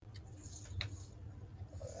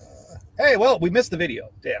Hey, well, we missed the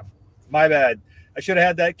video. Damn. My bad. I should have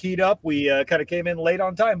had that keyed up. We kind of came in late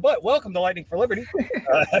on time, but welcome to Lightning for Liberty,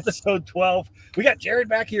 episode 12. We got Jared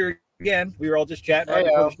back here again. We were all just chatting right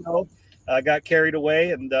before the show. Got carried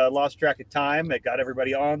away and lost track of time. It got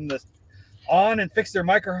everybody on and fixed their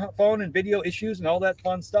microphone and video issues and all that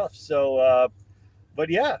fun stuff. So,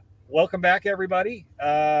 but yeah, welcome back, everybody.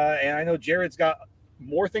 And I know Jared's got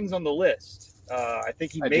more things on the list. I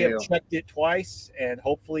think he may have checked it twice, and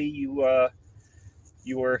hopefully you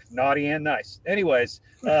were naughty and nice. Anyways,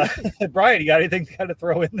 Brian, you got anything to kind of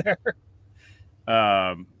throw in there?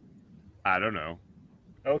 I don't know.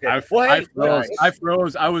 Okay. I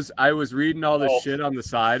froze. I was reading all this shit on the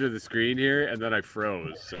side of the screen here, and then I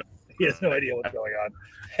froze. So. He has no idea what's going on.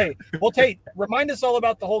 Hey, well, Tate, remind us all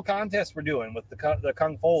about the whole contest we're doing with the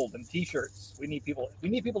Kung Fold and T-shirts. We need people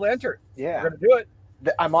to enter. Yeah, we're gonna do it.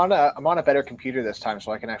 I'm on a better computer this time,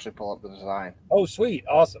 so I can actually pull up the design. Oh, sweet,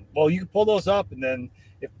 awesome. Well, you can pull those up, and then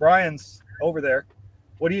if Brian's over there,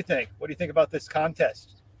 what do you think? What do you think about this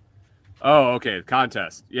contest? Oh, okay,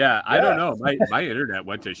 contest. Yeah, I don't know. My internet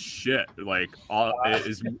went to shit. Like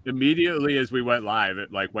immediately as we went live,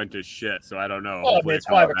 it like went to shit. So I don't know. Oh, it's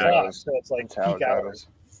 5 o'clock, so it's like peak hours.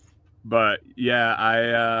 But yeah,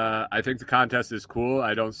 I think the contest is cool.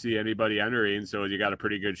 I don't see anybody entering, so you got a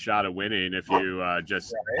pretty good shot of winning if you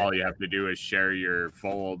all you have to do is share your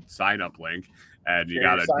Fold sign up link, and you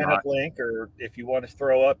got a sign up link, or if you want to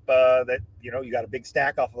throw up that you got a big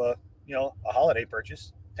stack off of a holiday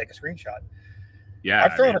purchase, take a screenshot. Yeah,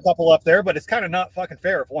 I've thrown a couple up there, but it's kind of not fucking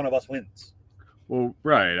fair if one of us wins. Well,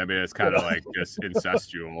 right. I mean, it's kind of like just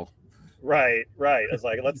incestual. Right. It's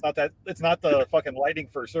like it's not the fucking Lightning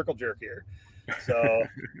for circle jerk here. So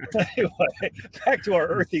anyway, back to our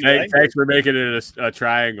earthy language. Thanks for making it a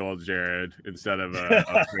triangle, Jared, instead of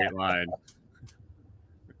a straight line.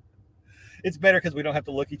 It's better because we don't have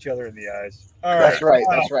to look each other in the eyes. All right. That's right.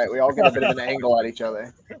 That's right. We all get a bit of an angle at each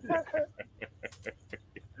other.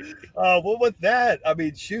 Well, with that, I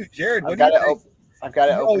mean, shoot, Jared. I've got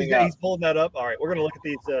it opening up. He's pulling that up. All right, we're gonna look at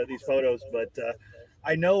these photos, but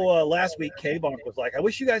I know last week K-Bonk was like, I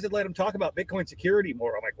wish you guys had let him talk about Bitcoin security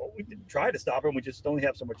more. I'm like, well, we didn't try to stop him. We just only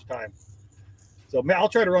have so much time. So I'll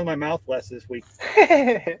try to run my mouth less this week.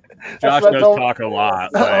 Josh does talk a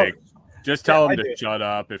lot. Like, just tell him to shut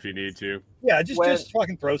up if you need to. Yeah, just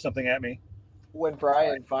fucking throw something at me. When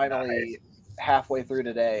Brian finally halfway through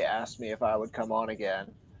today asked me if I would come on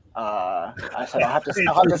again, I said I'll have to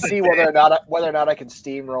see whether or not I can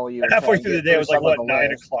steamroll you. Halfway through the day, it was like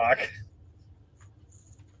 9 o'clock.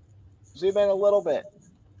 Zoom in a little bit.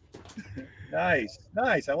 Nice.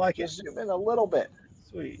 I like it. Zoom in a little bit.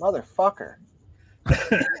 Sweet. Motherfucker. All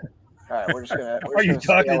right, we're just gonna. Are you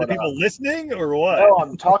talking to people listening or what? No,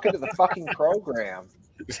 I'm talking to the fucking program.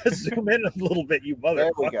 Just zoom in a little bit, you motherfucker.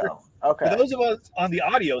 There we go. Okay. For those of us on the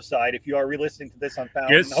audio side, if you are re-listening to this on Found,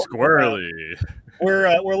 get squirrely.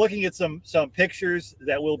 We're looking at some pictures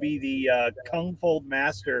that will be the Kung Fold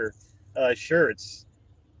Master shirts.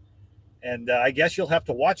 And I guess you'll have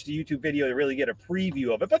to watch the YouTube video to really get a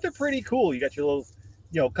preview of it. But they're pretty cool. You got your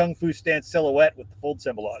little, Kung Fu stance silhouette with the fold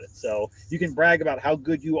symbol on it. So you can brag about how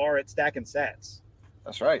good you are at stacking sats.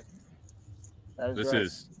 That's right.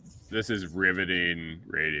 This is riveting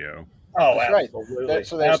radio. Oh, that's absolutely. Right.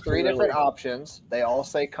 So there's 3 different options. They all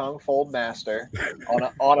say Kung Fold Master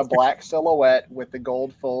on a black silhouette with the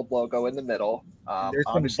gold fold logo in the middle.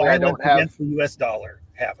 Obviously, I don't have the US dollar.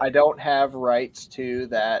 I don't have rights to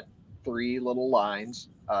that 3 little lines,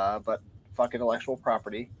 but fuck intellectual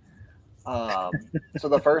property. So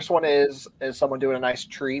the first one is someone doing a nice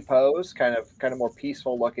tree pose, kind of more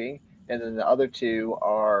peaceful looking, and then the other 2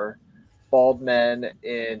 are bald men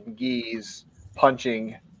in gis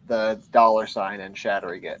punching the dollar sign and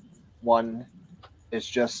shattering it. One is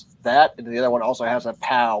just that, and the other one also has a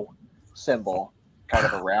POW symbol kind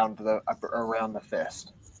of around the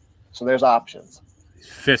fist. So there's options.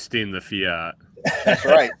 Fisting the fiat. That's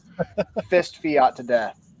right. Fist fiat to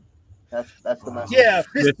death. That's the message. Yeah,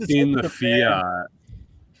 fisting the fiat. Man.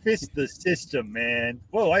 Fist the system, man.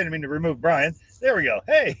 Whoa, I didn't mean to remove Brian. There we go.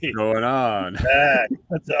 Hey, what's going on?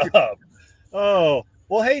 What's up? Oh,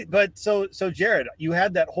 well, hey, but so Jared, you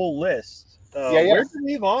had that whole list. Where did you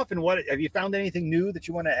leave off, and what have you found anything new that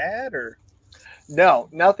you want to add, or? No,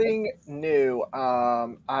 nothing new.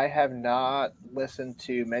 I have not listened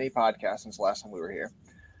to many podcasts since the last time we were here.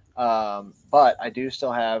 But I do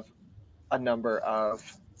still have a number of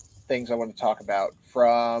things I want to talk about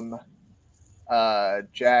from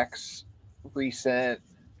Jack's recent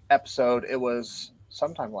episode. It was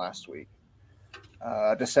sometime last week,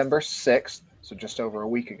 December 6th, so just over a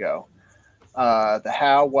week ago. The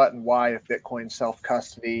how, what, and why of Bitcoin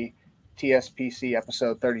self-custody, TSPC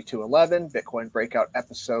episode 3211, Bitcoin Breakout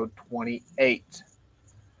episode 28.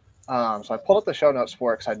 So I pulled up the show notes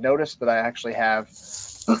for it because I noticed that I actually have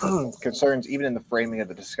concerns even in the framing of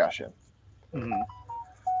the discussion.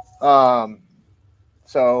 Mm-hmm.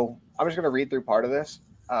 So I'm just going to read through part of this.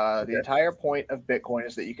 The entire point of Bitcoin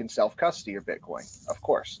is that you can self-custody your Bitcoin. Of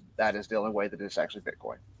course, that is the only way that it's actually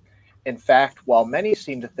Bitcoin. In fact, while many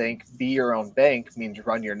seem to think be your own bank means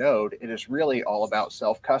run your node, it is really all about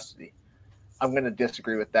self-custody. I'm going to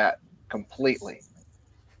disagree with that completely.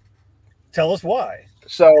 Tell us why.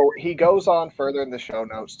 So he goes on further in the show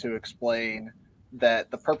notes to explain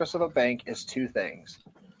that the purpose of a bank is two things.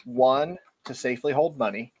 One, to safely hold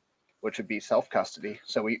money, which would be self-custody.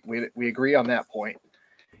 So we agree on that point.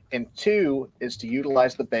 And two is to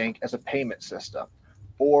utilize the bank as a payment system.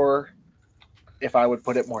 Or if I would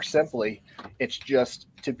put it more simply, it's just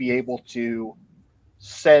to be able to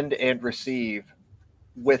send and receive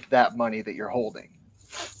with that money that you're holding.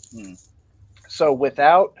 So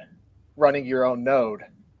without running your own node,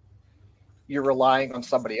 you're relying on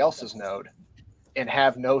somebody else's node and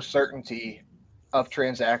have no certainty of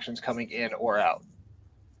transactions coming in or out.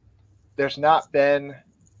 There's not been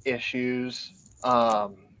issues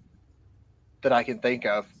that I can think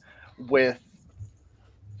of with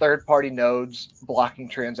third-party nodes blocking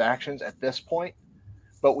transactions at this point,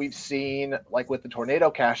 but we've seen, like with the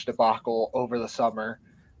Tornado Cash debacle over the summer,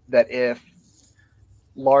 that if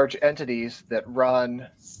large entities that run,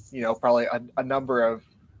 probably a number of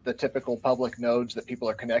the typical public nodes that people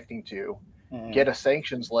are connecting to, get a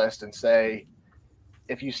sanctions list and say,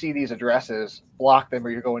 if you see these addresses, block them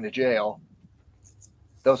or you're going to jail.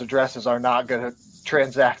 Those addresses are not going to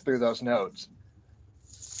transact through those nodes.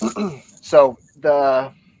 So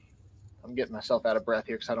I'm getting myself out of breath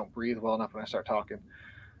here because I don't breathe well enough when I start talking.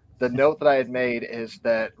 The note that I had made is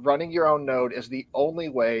that running your own node is the only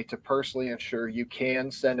way to personally ensure you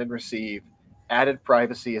can send and receive. Added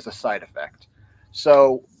privacy as a side effect.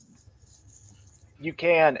 So you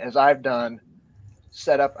can, as I've done,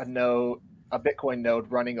 set up a Bitcoin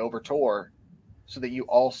node running over Tor so that you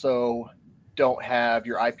also don't have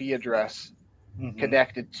your IP address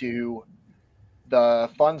connected to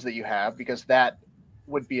the funds that you have, because that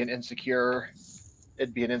would be an insecure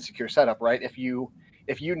setup, right? If you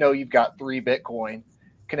know you've got 3 Bitcoin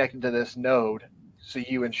connected to this node, so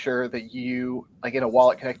you ensure that you, like in a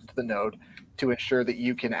wallet connected to the node, to ensure that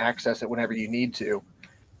you can access it whenever you need to.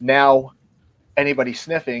 Now, anybody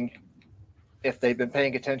sniffing, if they've been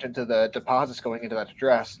paying attention to the deposits going into that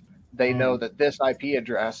address, they know that this IP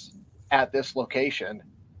address at this location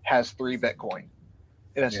has 3 Bitcoin.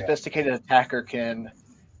 And a sophisticated attacker can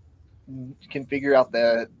figure out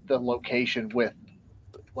the location with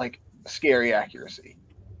like scary accuracy.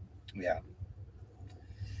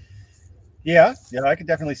 Yeah, I could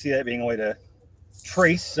definitely see that being a way to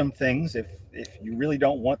trace some things. If you really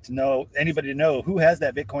don't want to know anybody to know who has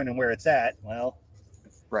that Bitcoin and where it's at, well,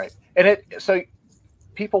 right. And so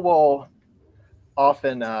people will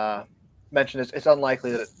often mention this. It's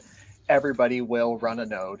unlikely that everybody will run a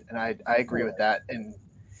node, and I agree with that. And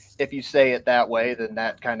if you say it that way, then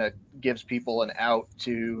that kind of gives people an out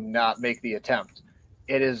to not make the attempt.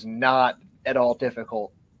 It is not at all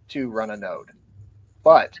difficult to run a node,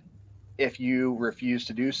 but if you refuse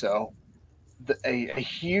to do so, a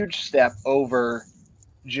huge step over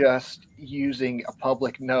just using a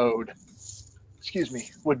public node,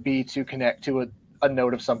 would be to connect to a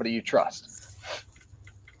node of somebody you trust.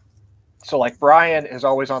 So like Brian is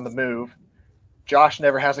always on the move. Josh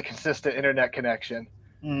never has a consistent internet connection.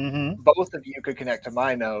 Both of you could connect to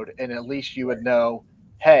my node, and at least you would know,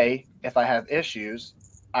 hey, if I have issues,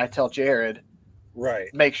 I tell Jared,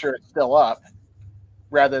 make sure it's still up,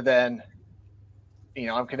 rather than,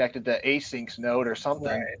 I'm connected to Async's node or something.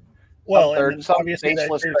 Right. Well, some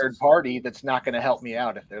faceless third party that's not going to help me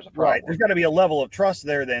out if there's a problem. Right. There's got to be a level of trust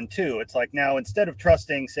there then too. It's like, now instead of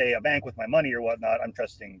trusting, say, a bank with my money or whatnot, I'm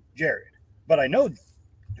trusting Jared. But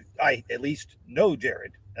I at least know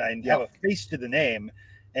Jared. I have a face to the name,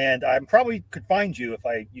 and I probably could find you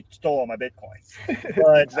if you stole all my Bitcoin.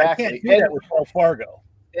 But exactly. I can't do that with Wells Fargo.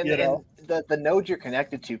 And the node you're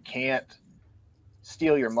connected to can't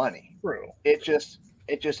steal your money. True. It just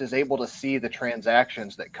is able to see the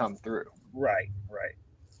transactions that come through. Right.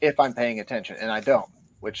 If I'm paying attention, and I don't,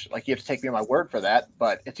 which, like, you have to take me on my word for that,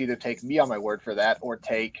 but it's either take me on my word for that or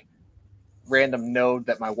take random node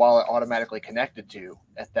that my wallet automatically connected to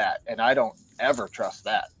at that. And I don't ever trust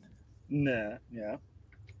that. Nah,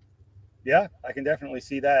 yeah, I can definitely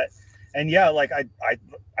see that. And yeah, like I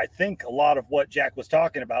think a lot of what Jack was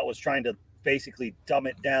talking about was trying to basically dumb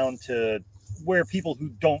it down to where people who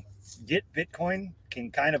don't get Bitcoin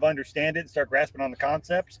can kind of understand it and start grasping on the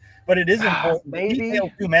concepts. But it is important. Maybe. The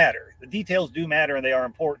details do matter. The details do matter, and they are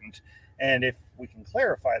important. And if we can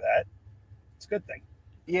clarify that, it's a good thing.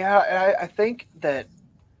 Yeah, and I think that,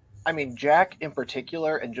 I mean, Jack in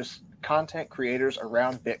particular, and just content creators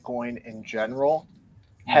around Bitcoin in general,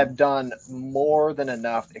 have done more than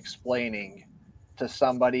enough explaining to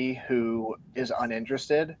somebody who is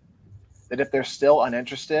uninterested, that if they're still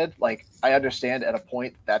uninterested, like, I understand at a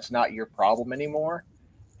point that's not your problem anymore.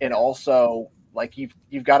 And also, like,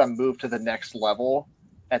 you've got to move to the next level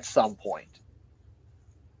at some point.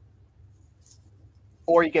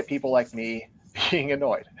 Or you get people like me being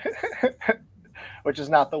annoyed, which is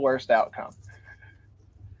not the worst outcome.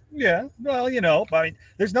 Yeah, well, you know, I mean,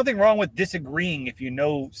 there's nothing wrong with disagreeing if you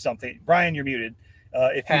know something. Brian, you're muted.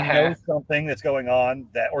 If you know something that's going on,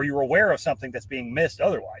 that, or you're aware of something that's being missed,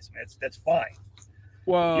 otherwise, I mean, that's fine.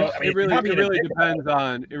 Well, you know, I mean,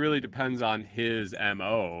 it really depends on his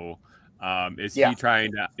MO. Is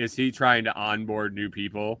he trying to onboard new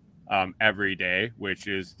people every day, which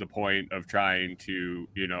is the point of trying to,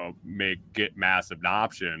 you know, get mass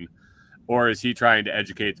adoption? Or is he trying to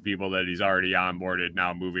educate the people that he's already onboarded,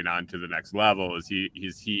 now moving on to the next level? Is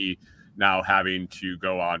he now having to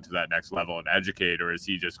go on to that next level and educate, or is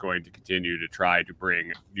he just going to continue to try to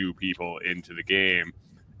bring new people into the game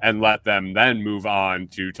and let them then move on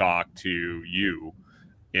to talk to you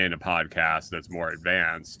in a podcast that's more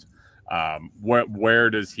advanced? Where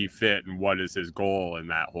does he fit, and what is his goal in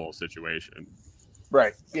that whole situation?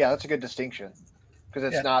 Right. Yeah, that's a good distinction,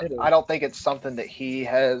 because it's not. I don't think it's something that he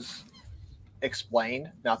has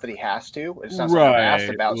explained. Not that he has to. It's not something I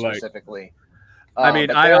asked about specifically. I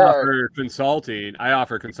mean, I offer consulting,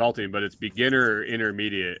 but it's beginner,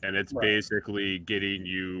 intermediate, and it's basically getting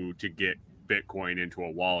you to get Bitcoin into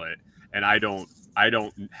a wallet. And I don't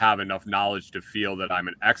have enough knowledge to feel that I'm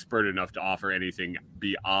an expert enough to offer anything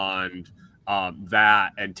beyond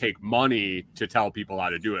that and take money to tell people how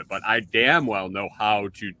to do it. But I damn well know how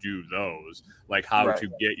to do those, like how to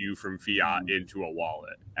get you from fiat into a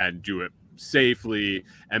wallet and do it safely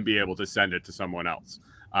and be able to send it to someone else.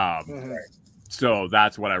 So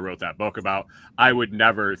that's what I wrote that book about. I would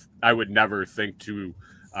never think to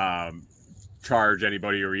charge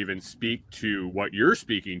anybody or even speak to what you're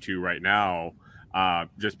speaking to right now,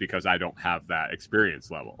 just because I don't have that experience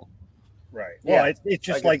level. Right. Well, it's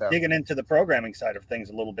just like digging into the programming side of things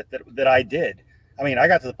a little bit that I did. I mean, I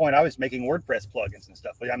got to the point I was making WordPress plugins and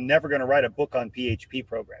stuff, but I'm never going to write a book on PHP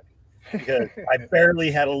programming because I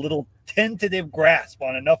barely had a little tentative grasp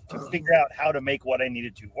on enough to figure out how to make what I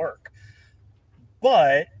needed to work.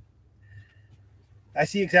 But I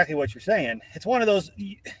see exactly what you're saying. It's one of those,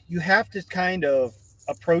 you have to kind of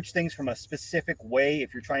approach things from a specific way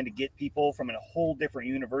if you're trying to get people from a whole different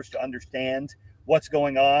universe to understand what's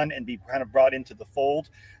going on and be kind of brought into the fold.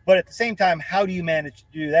 But at the same time, how do you manage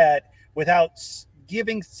to do that without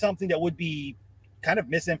giving something that would be kind of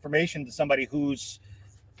misinformation to somebody who's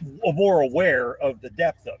more aware of the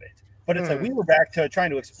depth of it? But it's like we were back to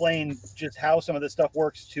trying to explain just how some of this stuff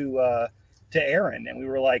works to Aaron, and we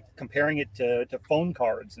were like comparing it to phone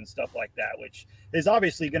cards and stuff like that, which is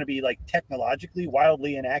obviously going to be like technologically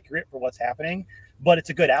wildly inaccurate for what's happening, but it's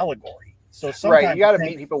a good allegory. So sometimes you got to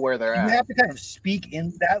meet people where they're at. You have to kind of speak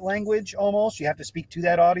in that language almost. You have to speak to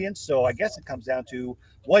that audience. So I guess it comes down to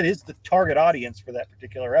what is the target audience for that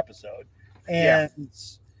particular episode. And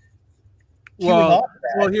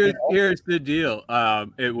here's the deal.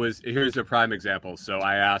 Here's a prime example. So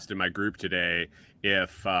I asked in my group today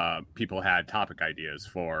if people had topic ideas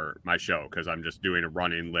for my show, because I'm just doing a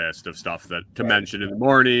running list of stuff that to mention in the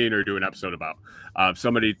morning or do an episode about.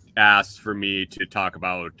 Somebody asked for me to talk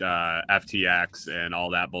about FTX and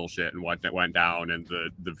all that bullshit and what went down and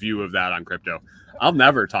the view of that on crypto. I'll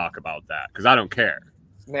never talk about that because I don't care.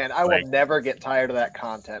 Man, I will never get tired of that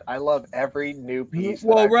content. I love every new piece.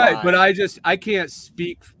 Well, but I can't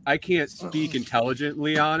speak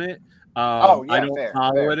intelligently on it. I don't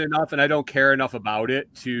follow it enough, and I don't care enough about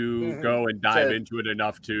it to go and dive into it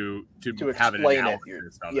enough to have an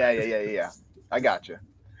analysis of it. Yeah. I got you.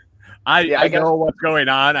 I know what's going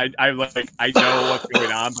on. I know what's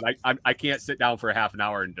going on, but I can't sit down for a half an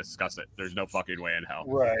hour and discuss it. There's no fucking way in hell.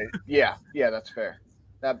 Right. Yeah, that's fair.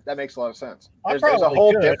 That makes a lot of sense. There's a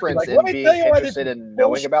whole difference in being interested in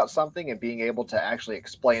knowing about something and being able to actually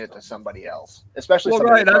explain it to somebody else, especially.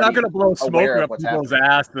 I'm not going to blow smoke up people's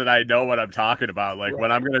ass that I know what I'm talking about. Like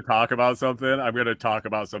when I'm going to talk about something, I'm going to talk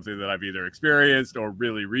about something that I've either experienced or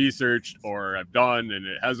really researched or I've done and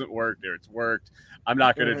it hasn't worked or it's worked. I'm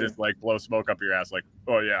not going to just like blow smoke up your ass like,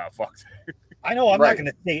 oh yeah, fuck. I know I'm Right. not going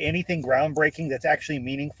to say anything groundbreaking that's actually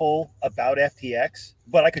meaningful about FTX,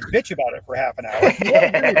 but I could bitch about it for half an hour. If you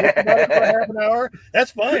want to bitch about it for half an hour,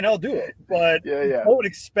 that's fine. I'll do it. But Yeah. don't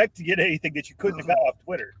expect to get anything that you couldn't have got off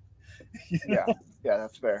Twitter. You know? Yeah,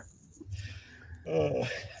 that's fair.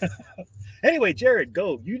 Anyway, Jared,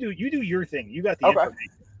 go. You do your thing. You got the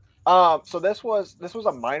information. So this was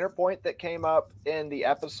a minor point that came up in the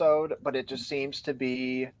episode, but it just seems to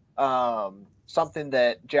be something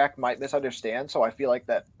that Jack might misunderstand. So I feel like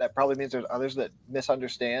that probably means there's others that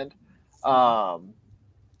misunderstand.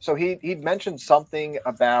 So he mentioned something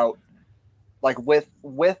about like with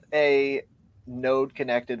a node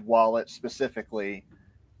connected wallet specifically,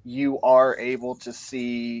 you are able to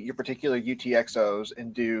see your particular UTXOs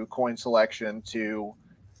and do coin selection to,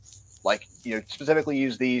 like, specifically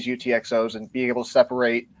use these UTXOs and be able to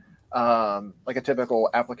separate, like a typical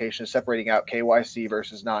application is separating out KYC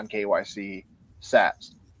versus non-KYC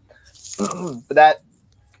sats. But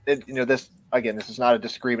this is not a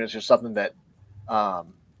disagreement. It's just something that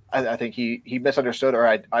I think he misunderstood, or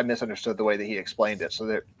I misunderstood the way that he explained it.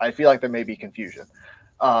 So I feel like there may be confusion.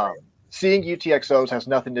 Seeing UTXOs has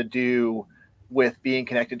nothing to do with being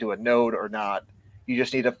connected to a node or not. You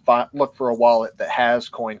just need to look for a wallet that has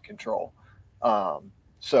coin control.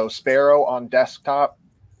 So Sparrow on desktop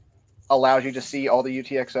allows you to see all the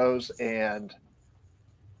UTXOs and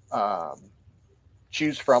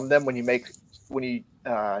choose from them when you make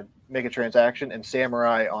a transaction, and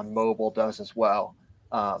Samurai on mobile does as well.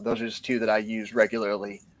 Those are just two that I use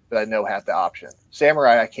regularly that I know have the option.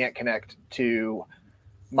 Samurai I can't connect to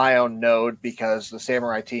my own node because the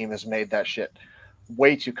Samurai team has made that shit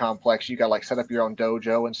way too complex. You got to like set up your own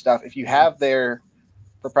dojo and stuff. If you have their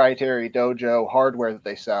proprietary dojo hardware that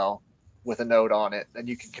they sell with a node on it, then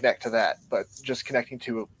you can connect to that. But just connecting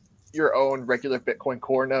to your own regular Bitcoin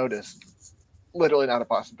Core node is literally not a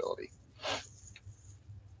possibility.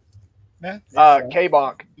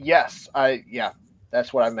 K-Bonk, yes,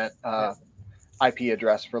 that's what I meant. IP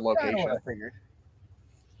address for location. I figured.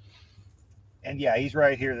 And yeah, he's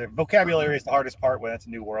right here. The vocabulary is the hardest part when it's a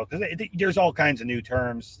new world, because there's all kinds of new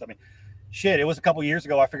terms. I mean, shit, it was a couple years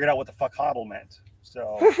ago I figured out what the fuck HODL meant.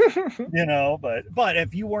 So, but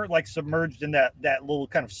if you weren't like submerged in that little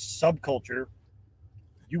kind of subculture,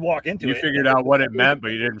 you walk into it. You figured out what it meant,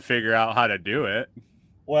 but you didn't figure out how to do it.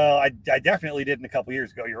 Well, I definitely didn't a couple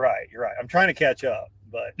years ago. You're right. I'm trying to catch up,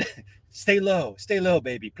 but stay low,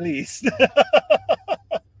 baby, please.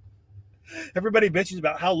 Everybody bitches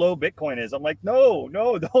about how low Bitcoin is. I'm like, no,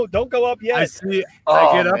 don't go up yet.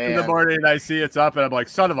 I get up in the morning and I see it's up, and I'm like,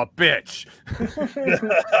 son of a bitch.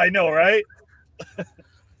 I know, right?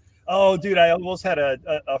 Oh, dude, I almost had a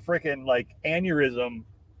freaking like aneurysm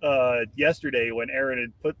yesterday when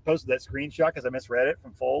Aaron had posted that screenshot because I misread it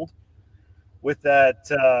from Fold. With that,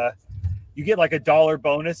 you get like $1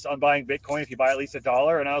 bonus on buying Bitcoin if you buy at least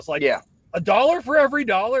 $1, and I was like, yeah. $1 for every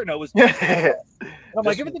dollar? No, it was. I'm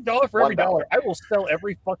like, if it's $1 for every $1, I will sell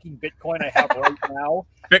every fucking Bitcoin I have right now.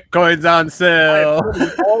 Bitcoin's on sale. I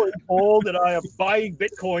am all in Fold, and I am buying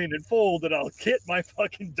Bitcoin in Fold, and I'll get my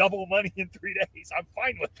fucking double money in 3 days. I'm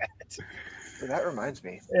fine with that. So that reminds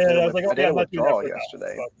me. And I was like, okay, I'm not doing that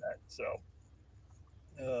yesterday.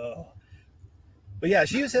 But yeah,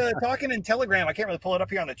 she was talking in Telegram. I can't really pull it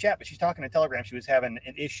up here on the chat, but she's talking in Telegram. She was having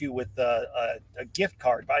an issue with a gift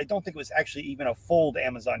card, but I don't think it was actually even a Fold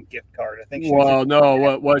Amazon gift card. I think.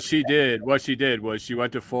 What she did was she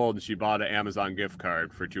went to Fold and she bought an Amazon gift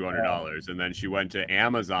card for $200, and then she went to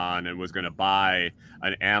Amazon and was going to buy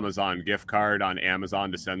an Amazon gift card on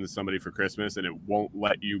Amazon to send to somebody for Christmas, and it won't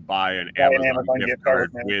let you buy an Amazon gift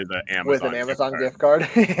card with an Amazon gift card.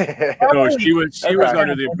 So she was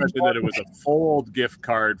under the impression that it was a Fold gift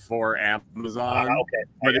card for Amazon.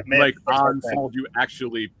 But on Fold, you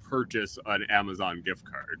actually purchase an Amazon gift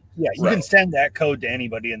card. Yeah, you can send that code to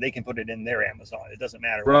anybody and they can put it in their Amazon. It doesn't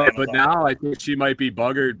matter. Right, but now I think she might be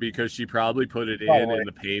buggered because she probably put it in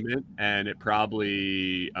the payment, and it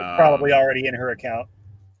probably already in her account.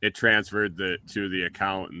 It transferred to the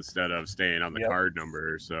account instead of staying on the card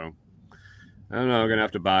number. So I don't know. I'm gonna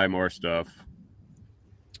have to buy more stuff.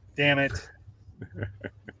 Damn it.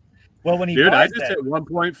 Well, when I just hit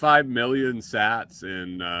 1.5 million sats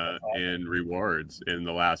in rewards in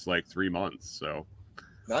the last 3 months. So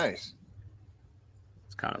nice.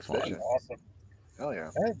 It's kind of fun. Awesome. Hell yeah.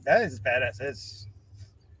 That is badass.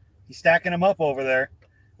 He's stacking them up over there.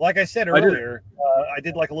 Like I said earlier, I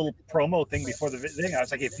did like a little promo thing before the thing. I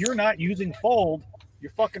was like, if you're not using Fold,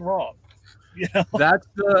 you're fucking wrong. You know? That's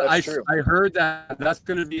true. I heard that's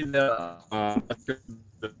going to be the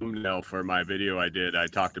thumbnail for my video I did. I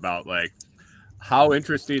talked about how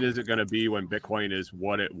interesting is it going to be when Bitcoin is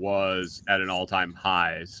what it was at an all-time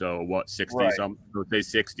high? So what, 60 Right. let's say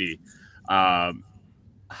 60.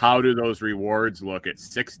 How do those rewards look at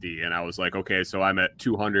 60? And I was like, okay, so I'm at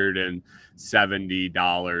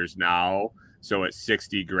 $270 now. So at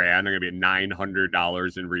 60 grand, I'm gonna be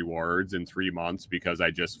 $900 in rewards in 3 months because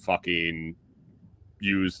I just fucking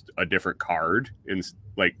used a different card. And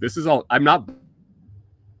like, this is all, I'm not.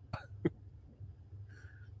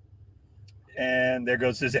 And there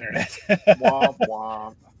goes his internet. Womp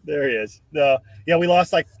womp. There he is. Yeah, we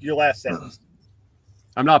lost like your last sentence.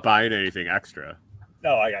 I'm not buying anything extra.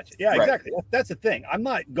 No, I got you. Yeah, Right. exactly. That's the thing. I'm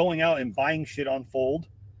not going out and buying shit on Fold,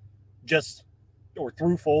 or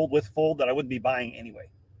through Fold with Fold that I wouldn't be buying anyway.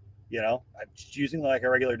 You know, I'm just using like a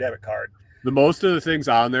regular debit card. The most of the things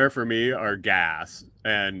on there for me are gas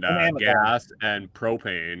and gas and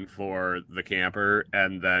propane for the camper,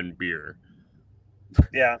 and then beer.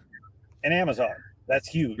 Yeah, and Amazon. That's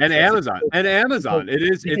huge. And Amazon.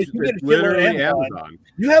 It's literally Amazon.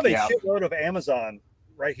 You have a Yeah. shitload of Amazon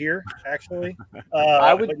right here, actually.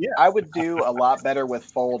 I would but yeah, I would do a lot better with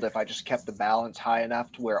Fold if I just kept the balance high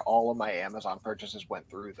enough to where all of my Amazon purchases went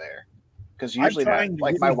through there. Because usually my trying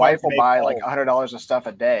really wife hard to will make buy like Fold. $100 of stuff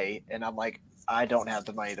a day, and I'm like, I don't have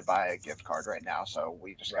the money to buy a gift card right now, so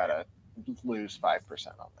we just gotta lose 5%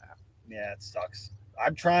 on that. yeah, it sucks.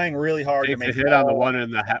 I'm trying really hard to Take the make hit on the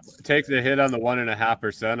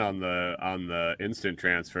 1.5% on the instant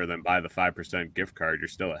transfer, then buy the 5% gift card. You're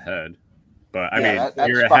still ahead. But I mean, that's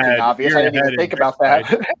you're fucking ahead. obvious. You're I didn't even ahead think in about gift that.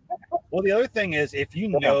 card. Well, the other thing is, if you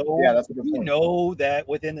Yeah, know, that's a good you point. know that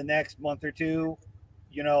within the next month or two,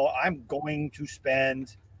 you know, I'm going to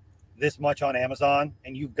spend this much on Amazon,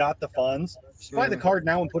 and you've got the funds, just buy the card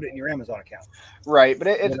now and put it in your Amazon account. Right, but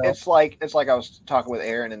You know? it's like I was talking with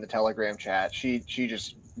Erin in the Telegram chat. She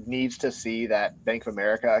just needs to see that Bank of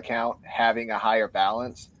America account having a higher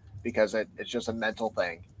balance because it's just a mental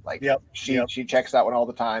thing. Like she checks that one all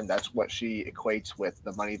the time. That's what she equates with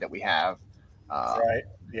the money that we have. Right.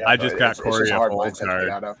 Yeah. I just got it's Corey just a hard Fold mindset to get card.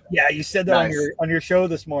 out of. Yeah, you said that Nice. on your show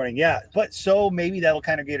this morning. Yeah, but so maybe that'll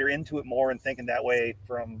kind of get her into it more and thinking that way.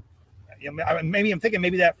 From maybe I'm thinking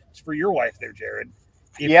maybe that's for your wife there, Jared.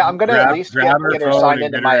 Yeah, I'm gonna at least grab her get her phone signed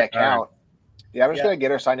and into get my her a card. account. Yeah, I'm just Yeah. gonna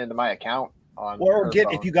get her signed into my account on. Or her get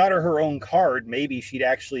phone. if you got her own card, maybe she'd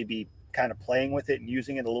actually be kind of playing with it and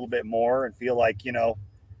using it a little bit more and feel like, you know,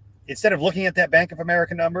 instead of looking at that Bank of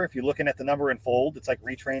America number, if you're looking at the number in Fold, it's like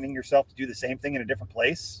retraining yourself to do the same thing in a different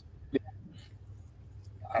place.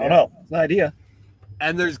 I don't know. It's an idea.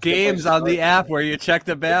 And there's games on the app where you check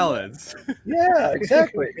the balance. Yeah,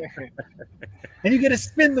 exactly. And you get to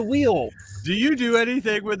spin the wheel. Do you do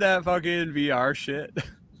anything with that fucking VR shit?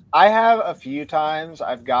 I have a few times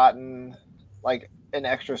I've gotten like an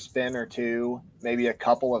extra spin or two, maybe a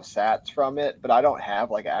couple of sats from it, but I don't have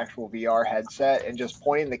like an actual VR headset, and just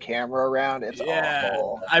pointing the camera around, it's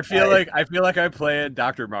awful. I feel like I play in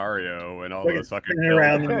Dr. Mario and all those fucking spinning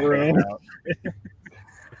around in the room.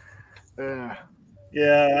 Ugh.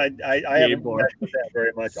 Yeah, I haven't Boy. messed with that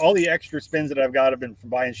very much. All the extra spins that I've got have been from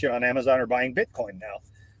buying shit on Amazon or buying Bitcoin now.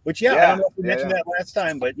 Which I don't know if we mentioned that last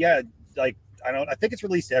time, but yeah, like I think it's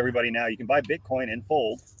released to everybody now. You can buy Bitcoin in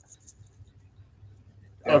Fold.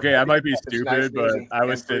 Okay, I might be It's stupid, nice, but easy, I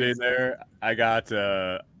was and free. sitting there. I had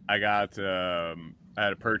a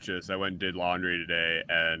purchase. I went and did laundry today,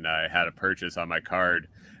 and I had a purchase on my card,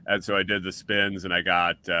 and so I did the spins, and I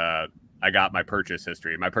got my purchase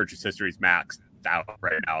history. My purchase history is maxed out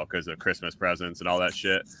right now because of Christmas presents and all that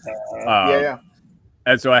shit. Yeah.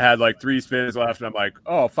 And so I had like 3 spins left, and I'm like,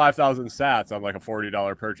 oh, 5,000 sats on like a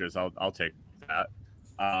 $40 purchase. I'll take that.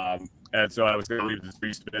 And so I was going to leave the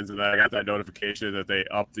 3 spins, and then I got that notification that they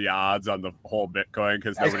upped the odds on the whole Bitcoin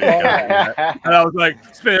because nobody got it. And I was like,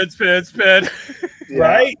 spin.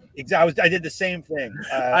 Right? Exactly. I did the same thing.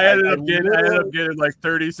 I ended up getting like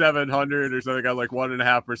 3,700 or something. I got like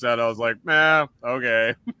 1.5%. I was like, nah,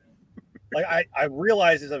 okay. Like I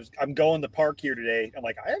realized as I'm going to the park here today, I'm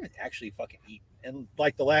like, I haven't actually fucking eaten. And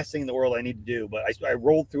like the last thing in the world I need to do, but I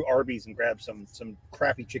rolled through Arby's and grabbed some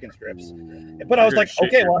crappy chicken strips. But I was like,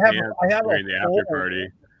 okay, well I have during the after party.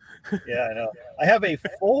 Yeah, I know. I have a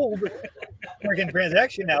Fold freaking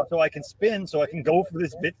transaction now, so I can spin, so I can go for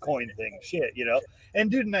this Bitcoin thing. Shit, you know. And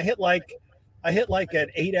dude, and I hit like an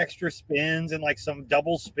 8 extra spins and like some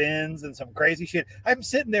double spins and some crazy shit. I'm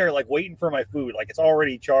sitting there like waiting for my food, like it's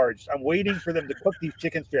already charged. I'm waiting for them to cook these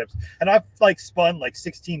chicken strips, and I've like spun like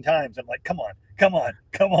 16 times. I'm like, come on,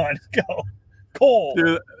 go, Cole.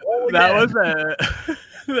 Dude, that was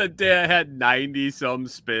that day I had 90 some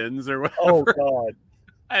spins or whatever. Oh god.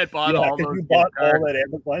 I had bought Yeah, all 'cause those. you bought cards. all that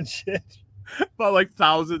Amazon shit. bought like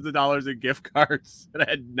thousands of dollars in gift cards and I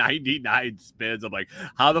had 99 spins. I'm like,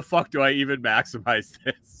 how the fuck do I even maximize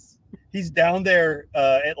this? He's down there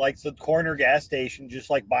at like the corner gas station, just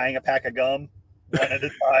like buying a pack of gum one at a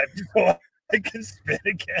time so I can spin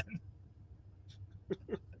again.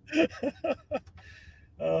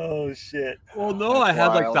 Oh shit. Well, no, I had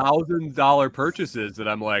like $1,000 purchases that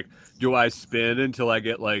I'm like, do I spin until I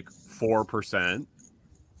get like 4%?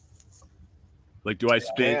 Like, do I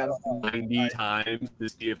spin 90 times to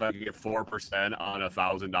see if I can get 4% on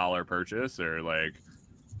 $1,000 purchase, or like?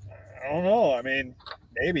 I don't know. I mean,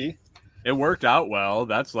 maybe. It worked out well.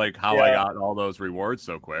 That's like how I got all those rewards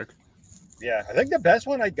so quick. Yeah, I think the best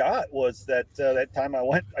one I got was that time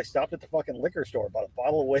I stopped at the fucking liquor store, bought a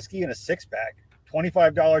bottle of whiskey and a 6-pack,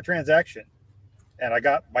 $25 transaction, and I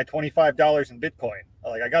got my $25 in Bitcoin.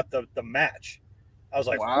 Like I got the match. I was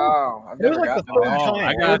like, wow! It was like the third time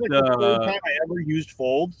I ever used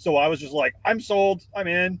Fold, so I was just like, I'm sold. I'm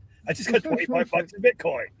in. I just got $25 in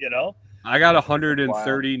Bitcoin. You know, I got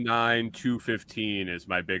 139,215 is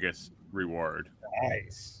my biggest reward.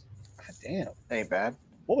 Nice. God damn, ain't bad.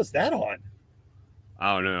 What was that on?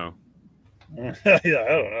 I don't know. Yeah, I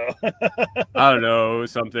don't know. I don't know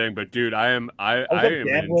something, but dude, I am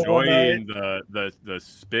enjoying the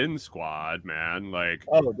spin squad, man. Like,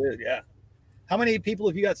 oh, dude, yeah. How many people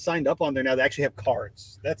have you got signed up on there now that actually have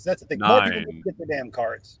cards? That's the thing. 9. More people get the damn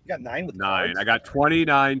cards. You got 9 with 9. cards. I got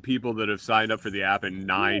 29 people that have signed up for the app, and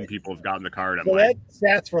 9 people have gotten the card. I'm so like,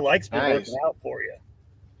 that stats for likes been working out for you.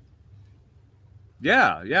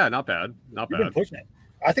 Yeah, not bad. You've been pushing it.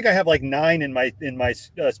 I think I have like 9 in my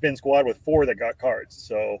spin squad with 4 that got cards.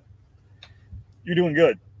 So you're doing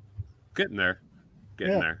good. Getting there.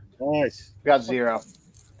 Nice. We got 0.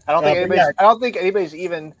 I don't think anybody's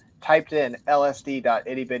even typed in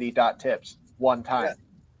lsd.ittybitty.tips one time. Yeah.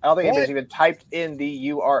 I don't think anybody's even typed in the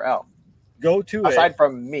URL. Go to aside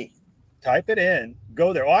from me. Type it in.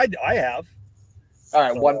 Go there. Oh, I have. All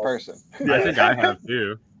right, one person. I think I have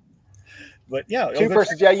too. But yeah, 2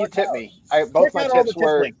 persons. Yeah, you tipped me. Both my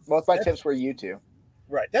tips were you two.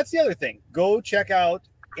 Right. That's the other thing. Go check out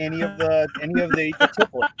any of the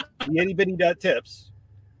tip links, the ittybitty.tips,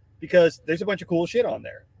 because there's a bunch of cool shit on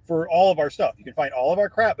there for all of our stuff. You can find all of our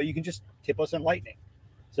crap, but you can just tip us on Lightning.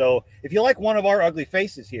 So if you like one of our ugly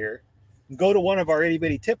faces here, go to one of our itty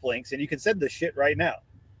bitty tip links and you can send this shit right now.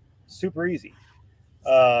 Super easy.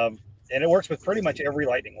 And it works with pretty much every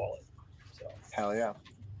Lightning wallet. So hell yeah.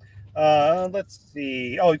 Let's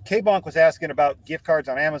see. Oh, K-Bonk was asking about gift cards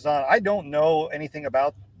on Amazon. I don't know anything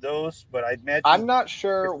about those, but I'd imagine I'm not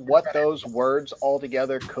sure what those words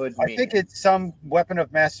altogether could mean. I think it's some weapon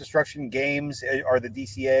of mass destruction games or the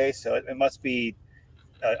DCA, so it must be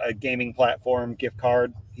a gaming platform gift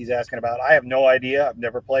card he's asking about. I have no idea. I've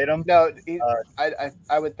never played them. No, I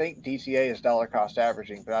would think DCA is dollar cost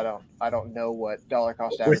averaging, but I don't know what dollar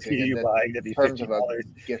cost averaging in terms of a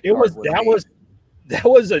gift card would be. That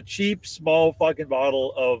was a cheap, small fucking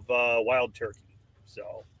bottle of Wild Turkey.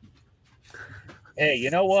 So, hey, you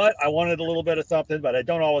know what? I wanted a little bit of something, but I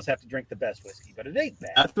don't always have to drink the best whiskey. But it ain't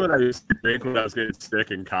bad. That's what I used to drink when I was getting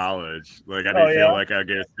sick in college. Like, I didn't feel like I'd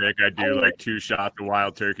get sick. I'd do like 2 shots of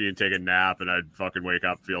Wild Turkey and take a nap, and I'd fucking wake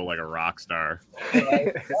up feel like a rock star. Yeah,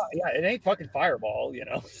 it ain't fucking Fireball, you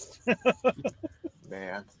know.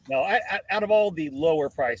 Man. No, out of all the lower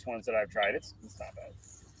price ones that I've tried, it's not bad.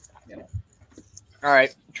 You know. All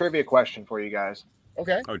right, trivia question for you guys.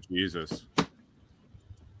 Okay. Oh, Jesus.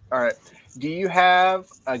 All right. Do you have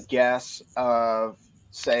a guess of,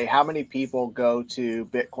 say, how many people go to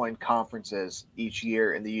Bitcoin conferences each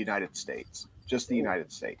year in the United States? Just the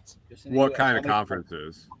United States. What kind of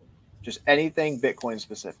conferences? Just anything Bitcoin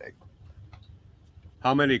specific.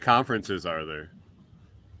 How many conferences are there?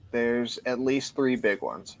 There's at least 3 big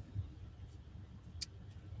ones.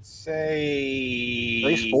 Say at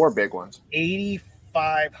least 4 big ones.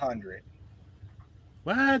 8,500.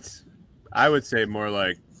 What? I would say more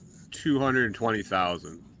like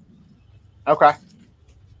 220,000. Okay.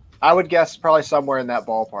 I would guess probably somewhere in that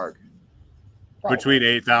ballpark. Probably. Between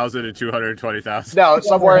 8,000 and 220,000. No,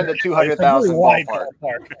 somewhere in the 200,000 really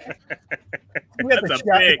ballpark. That's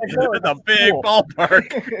a big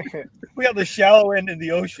ballpark. We have the shallow end in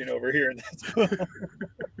the ocean over here. That's cool.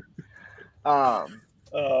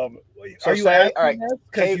 So you all right?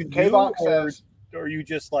 K-Bonk says, or are you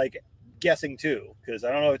just like guessing too? Because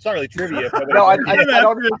I don't know. It's not really trivia. No, I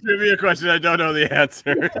don't. A trivia question. I don't know the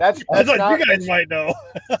answer. That's what not, you guys might know.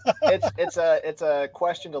 it's a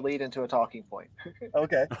question to lead into a talking point.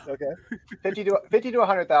 Okay. 50 to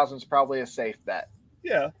 100,000 is probably a safe bet.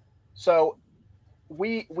 Yeah. So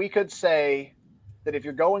we could say that if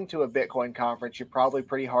you're going to a Bitcoin conference, you're probably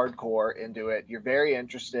pretty hardcore into it. You're very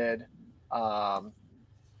interested.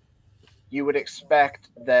 You would expect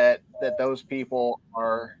that those people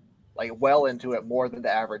are like well into it more than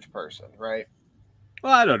the average person, right?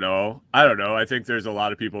 Well, I don't know. I think there's a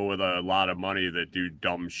lot of people with a lot of money that do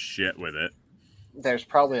dumb shit with it. There's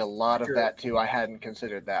probably a lot of that too. I hadn't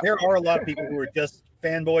considered that. There are a lot of people who are just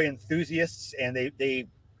fanboy enthusiasts, and they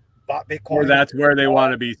bought Bitcoin. Or that's where they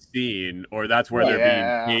want to be seen, or that's where they're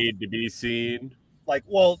Yeah. being paid to be seen. Like,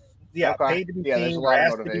 well, yeah, Okay. paid to be Yeah, there's seen, a or lot of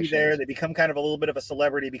asked to be motivations. there. They become kind of a little bit of a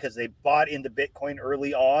celebrity because they bought into Bitcoin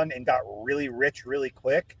early on and got really rich really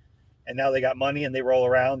quick. And now they got money and they roll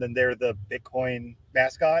around and they're the Bitcoin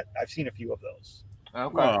mascot. I've seen a few of those.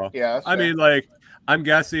 Okay. Well, Yeah. that's I fair. mean, like, I'm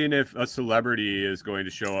guessing if a celebrity is going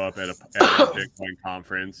to show up at a Bitcoin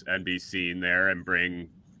conference and be seen there and bring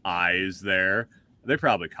eyes there, they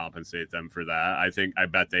probably compensate them for that. I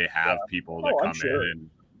bet they have people that Oh, I'm come sure. in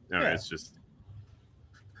and Yeah. it's just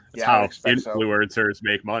Yeah, I how would expect so. influencers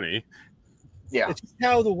make money. Yeah. It's just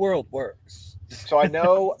how the world works. So I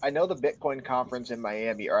know the Bitcoin conference in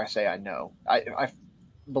Miami, or I say I know. I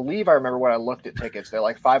believe I remember when I looked at tickets. They're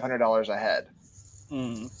like $500 a head.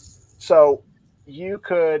 Mm. So you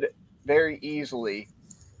could very easily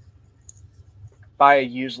buy a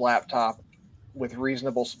used laptop with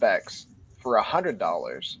reasonable specs for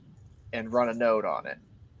 $100 and run a node on it.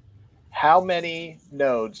 How many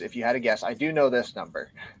nodes, if you had to guess, I do know this number,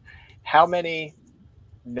 how many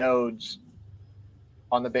nodes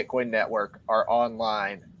on the Bitcoin network are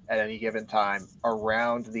online at any given time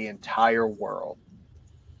around the entire world?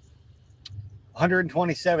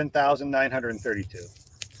 127,932.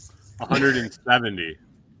 170.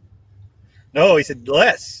 No, he said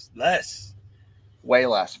less. Way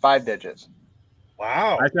less, 5 digits.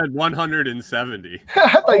 Wow. I said 170. I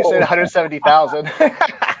thought you said 170,000.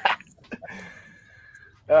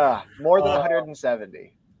 More than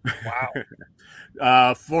 170.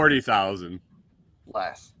 Wow. 40,000.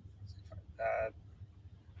 Less. Uh,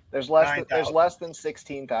 There's less 9,000. than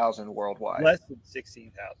 16,000 worldwide. Less than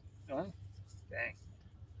 16,000. Oh, dang.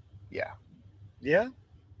 Yeah. Yeah.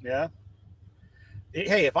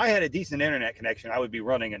 Hey, if I had a decent internet connection, I would be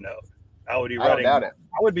running a node. I would be I don't running. doubt it.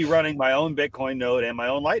 I would be running my own Bitcoin node and my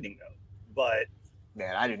own Lightning node. But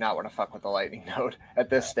Man, I do not want to fuck with the Lightning node at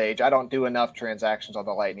this stage. I don't do enough transactions on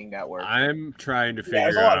the Lightning network. I'm trying to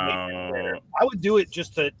there's figure a lot of maintenance there. out. I would do it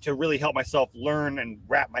just to really help myself learn and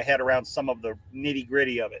wrap my head around some of the nitty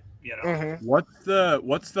gritty of it. You know. Mhm.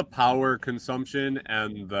 What's the power consumption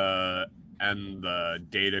and the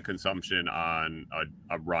data consumption on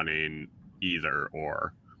a running either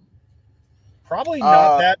or? Probably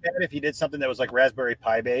not that bad if you did something that was like Raspberry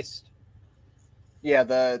Pi based. Yeah,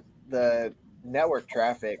 the network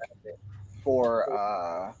traffic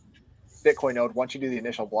for Bitcoin node, once you do the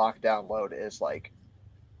initial block download, is like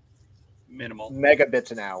Minimal.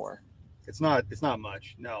 megabits an hour. It's not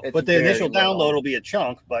much. No. It's But the very initial little. download will be a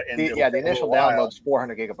chunk. But The it'll take a initial little while. download's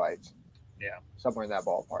 400 gigabytes. Yeah. Somewhere in that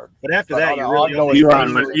ballpark. But after But that, on you an really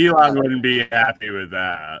ongoing only Elon wouldn't be happy with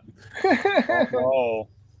that. Oh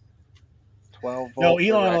 12 no! volt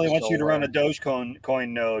Elon only direct wants you to run a solar. Dogecoin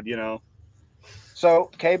node. You know.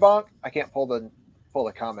 So K-Bonk, I can't pull the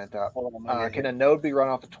comment up. Hold on, let me Can a node be run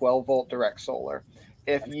off of 12 volt direct solar?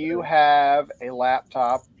 If you have a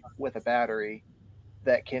laptop with a battery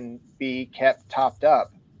that can be kept topped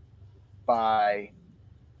up by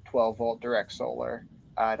 12 volt direct solar,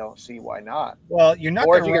 I don't see why not. Well, you're not.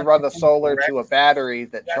 Or if gonna you can run the anything solar direct- to a battery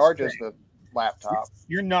that That's charges the the laptop.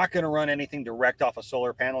 You're not going to run anything direct off a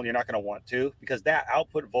solar panel. You're not going to want to, because that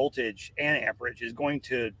output voltage and amperage is going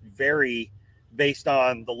to vary based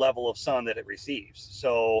on the level of sun that it receives.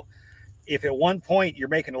 So if at one point you're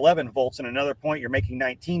making 11 volts and another point you're making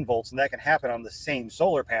 19 volts, and that can happen on the same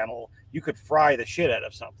solar panel, you could fry the shit out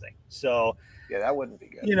of something. So, Yeah, that wouldn't be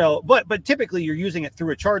good. you know, but typically you're using it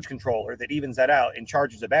through a charge controller that evens that out and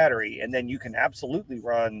charges a battery, and then you can absolutely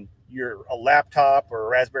run a laptop or a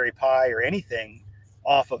Raspberry Pi or anything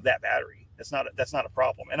off of that battery. That's not a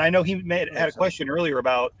problem. And I know he had a question earlier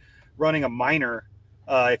about running a miner,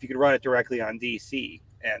 if you could run it directly on DC.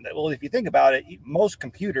 And well, if you think about it, most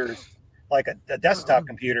computers, like a desktop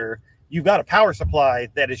computer, you've got a power supply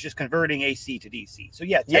that is just converting AC to DC. So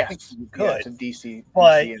yeah, technically you could, it's a DC,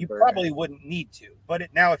 but DC you inverter. probably wouldn't need to. But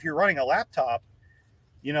now, if you're running a laptop,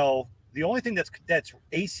 you know, the only thing that's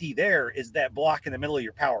AC there is that block in the middle of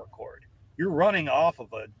your power cord. You're running off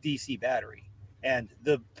of a DC battery, and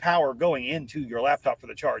the power going into your laptop for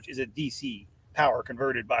the charge is a DC power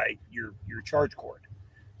converted by your charge cord.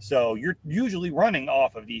 So you're usually running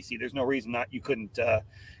off of DC. There's no reason you couldn't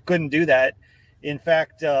do that. In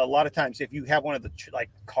fact, a lot of times, if you have one of the like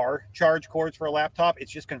car charge cords for a laptop,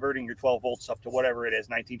 it's just converting your 12 volts up to whatever it is,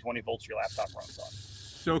 1920 volts your laptop runs on.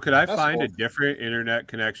 So could I That's find cool. a different internet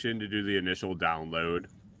connection to do the initial download?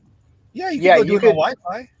 Yeah, you Yeah, can go you do it on could-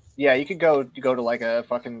 Wi-Fi. Yeah, you could go to like a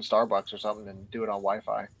fucking Starbucks or something and do it on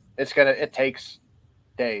Wi-Fi. It takes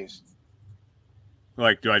days.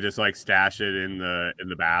 Like, do I just like stash it in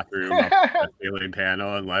the bathroom up the ceiling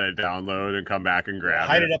panel and let it download and come back and grab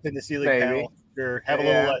Hide it? it up in the ceiling Maybe. panel. Or have a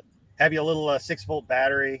Yeah. little, have you a little 6-volt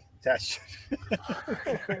battery attached.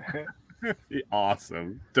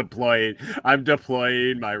 Awesome. I'm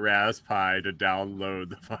deploying my Raspberry to download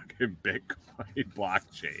the fucking Bitcoin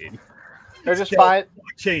blockchain. Or just Stealth find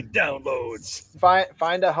blockchain downloads.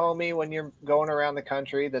 find a homie when you're going around the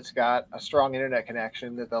country that's got a strong internet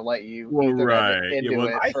connection that they'll let you Well, Ethernet right. into Yeah, well,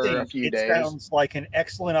 it I for a think few it days. sounds like an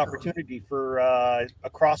excellent opportunity for a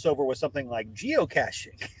crossover with something like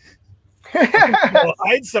geocaching. Well,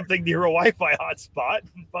 hide something near a Wi-Fi hotspot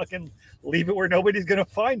and fucking leave it where nobody's going to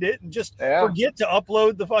find it, and just Yeah. forget to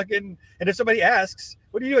upload the fucking. And if somebody asks,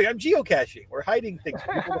 "What are you doing?" I'm geocaching. We're hiding things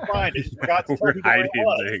for people to find. I just forgot to tell We're people where it hiding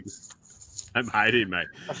was. things. I'm hiding my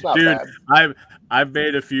That's not dude. bad. I've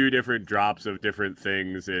made a few different drops of different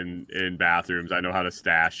things in bathrooms. I know how to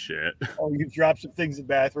stash shit. Oh, you've dropped some things in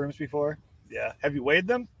bathrooms before? Yeah. Have you weighed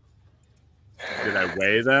them? Did I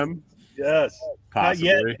weigh them? Yes. Possibly.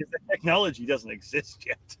 Not yet, because the technology doesn't exist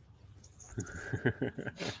yet.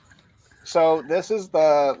 So this is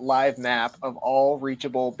the live map of all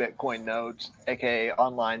reachable Bitcoin nodes, aka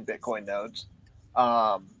online Bitcoin nodes.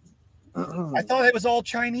 I thought it was all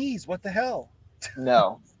Chinese. What the hell?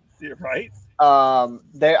 No. You're right.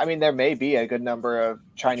 There may be a good number of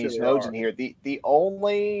Chinese Sure nodes are. in here. The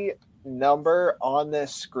only number on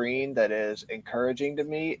this screen that is encouraging to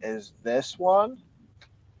me is this one,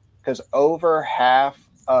 because over half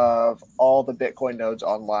of all the Bitcoin nodes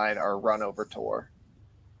online are run over Tor,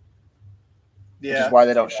 which is why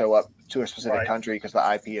they don't show up to a specific Right. country, because the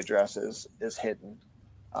IP address is hidden.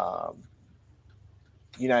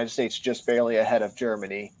 United States just barely ahead of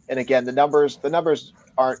Germany, and again, the numbers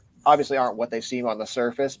aren't what they seem on the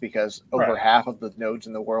surface, because over Right. half of the nodes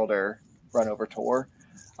in the world are run over Tor.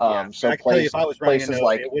 So I can tell you, if I was running a places node,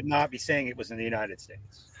 like it would not be saying it was in the United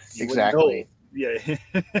States. You wouldn't exactly, know. Yeah.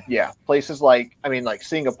 yeah, places like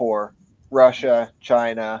Singapore, Russia,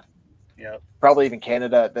 China, Yeah. probably even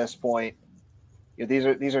Canada at this point.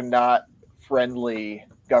 These are not friendly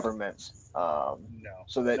governments. No.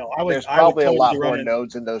 So that No, there's probably a totally lot be more running-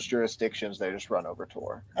 nodes in those jurisdictions. They just run over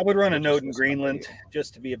Tor. I would run a which is node in this Greenland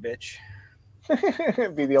just to be a bitch.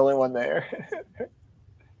 Be the only one there.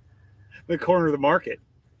 The corner of the market.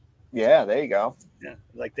 Yeah, there you go. Yeah.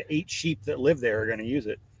 Like the 8 sheep that live there are going to use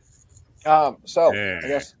it. So Yeah. I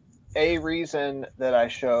guess a reason that I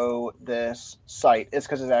show this site is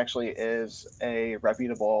because it actually is a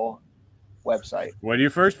reputable website. When you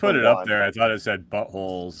first put For it up one. there, I thought it said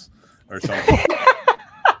buttholes or something.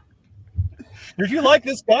 If you like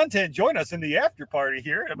this content, join us in the after party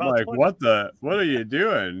here in about Like, 20 what are you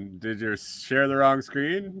doing? Did you share the wrong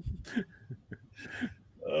screen?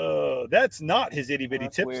 That's not his itty bitty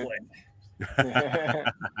That's tips weird. link.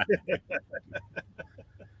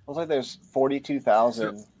 Looks like there's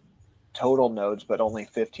 42,000 total nodes, but only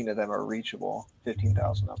 15 of them are reachable.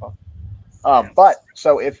 15,000 of them. But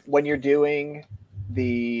so when you're doing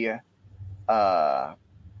the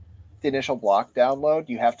initial block download,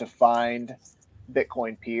 you have to find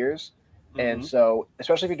Bitcoin peers, and Mhm. so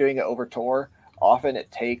especially if you're doing it over Tor, often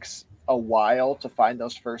it takes a while to find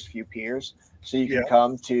those first few peers. So you can Yeah.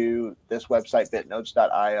 come to this website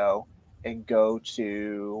bitnodes.io and go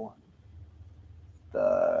to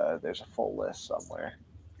there's a full list somewhere.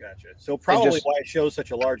 Gotcha. So probably just- why it shows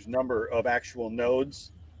such a large number of actual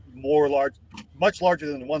nodes, much larger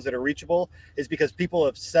than the ones that are reachable, is because people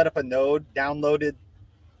have set up a node, downloaded,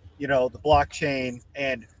 the blockchain,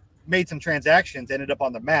 and made some transactions, ended up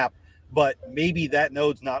on the map, but maybe that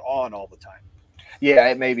node's not on all the time. Yeah,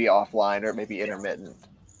 it may be offline or it may be intermittent.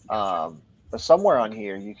 But somewhere on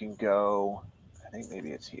here you can go, I think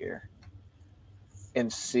maybe it's here,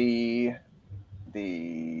 and see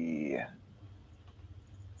there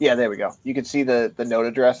we go. You can see the node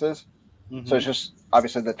addresses. So it's just,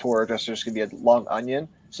 obviously the Tor address is just going to be a long onion.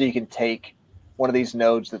 So you can take one of these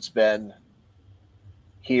nodes that's been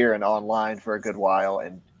here and online for a good while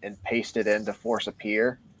and paste it in to force a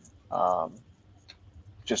peer,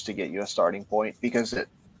 just to get you a starting point, because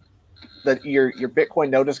your Bitcoin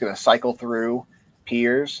node is going to cycle through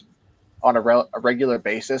peers on a regular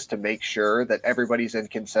basis to make sure that everybody's in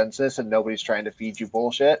consensus and nobody's trying to feed you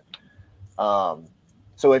bullshit.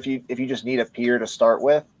 So if you just need a peer to start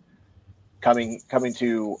with, coming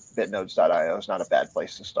to bitnodes.io is not a bad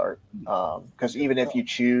place to start. Because even if you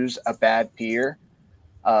choose a bad peer,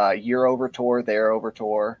 you're over Tor, they're over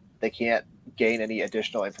Tor, they can't gain any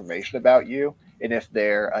additional information about you. And if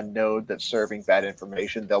they're a node that's serving bad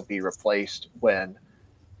information, they'll be replaced when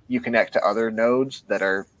you connect to other nodes that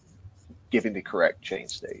are giving the correct chain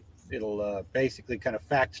state. It'll basically kind of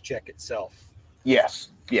fact check itself. Yes.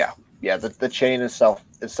 Yeah. The chain is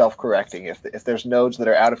self-correcting. If there's nodes that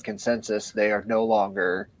are out of consensus, they are no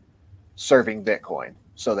longer serving Bitcoin,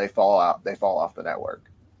 so they fall off the network.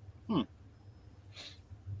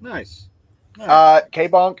 Nice.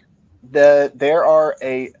 Kbonk, there are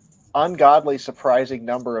a ungodly surprising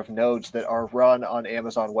number of nodes that are run on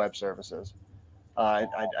Amazon Web Services. I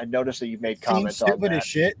noticed that you made comments seems on stupid that. as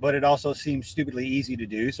shit, but it also seems stupidly easy to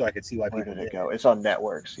do, so I could see why Where people did it did go? It's on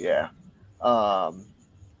networks, yeah.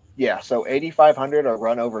 So 8,500 are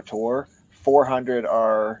run over Tor, 400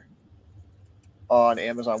 are on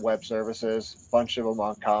Amazon Web Services, a bunch of them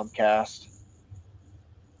on Comcast.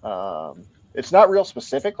 It's not real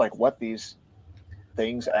specific, like what these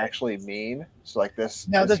things actually mean. So like this.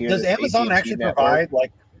 Now, this does Amazon AT&T actually network provide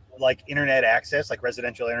like internet access, like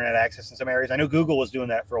residential internet access in some areas? I know Google was doing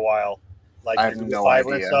that for a while, like I have Google no Fiber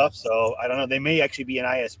and idea. stuff. So I don't know. They may actually be an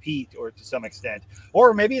ISP or to some extent,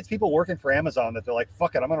 or maybe it's people working for Amazon that they're like,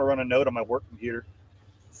 "Fuck it, I'm going to run a node on my work computer."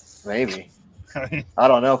 Maybe. I mean, I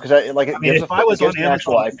don't know, because if I was on an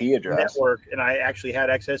actual Amazon IP address. network and I actually had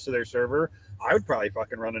access to their server, I would probably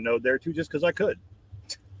fucking run a node there too, just because I could.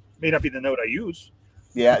 May not be the node I use.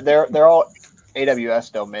 Yeah, they're all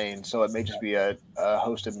AWS domains, so it may just be a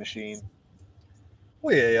hosted machine.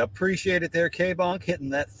 We appreciate it there, K-Bonk, hitting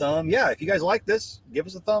that thumb. Yeah, if you guys like this, give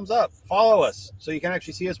us a thumbs up. Follow us so you can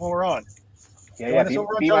actually see us when we're on. Yeah.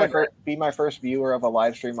 Be my first viewer of a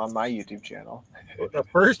live stream on my YouTube channel. The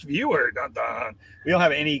first viewer. Dun, dun. We don't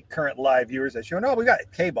have any current live viewers that show. No, we got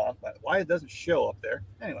K-Bonk, but why it doesn't show up there?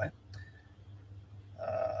 Anyway.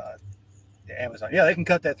 Amazon. Yeah, they can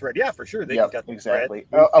cut that thread. Yeah, for sure. They can cut that exactly.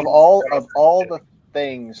 thread. Of all the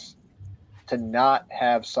things to not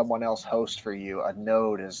have someone else host for you, a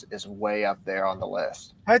node is way up there on the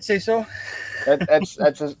list. I'd say so.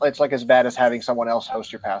 It's like as bad as having someone else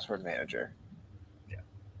host your password manager. Yeah.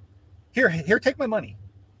 Here, take my money.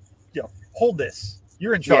 Hold this.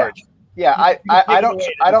 You're in charge. Yeah, I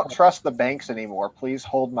don't trust the banks anymore. Please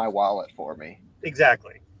hold my wallet for me.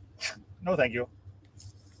 Exactly. No, thank you.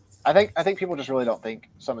 I think people just really don't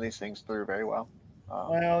think some of these things through very well.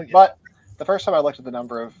 Well, yeah. But the first time I looked at the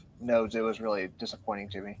number of nodes, it was really disappointing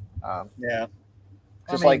to me. Yeah.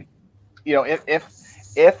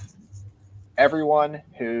 If everyone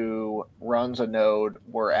who runs a node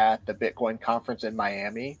were at the Bitcoin conference in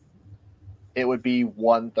Miami, it would be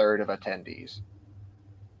 1/3 of attendees.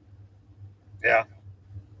 Yeah.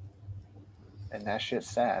 And that shit's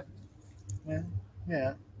sad.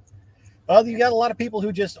 Yeah. Well, you got a lot of people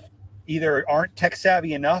who just either aren't tech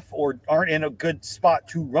savvy enough or aren't in a good spot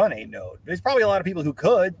to run a node. There's probably a lot of people who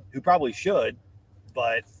probably should,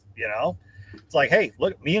 but it's like, hey,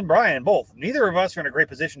 look, me and Brian both, neither of us are in a great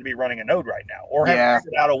position to be running a node right now or have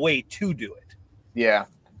figured out a way to do it. Yeah.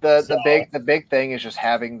 The big thing is just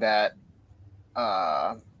having that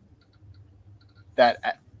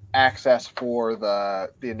access for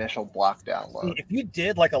the initial block download. If you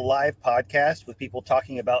did like a live podcast with people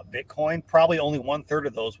talking about Bitcoin, probably only 1/3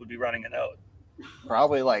 of those would be running a node.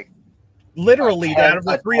 Probably like literally out of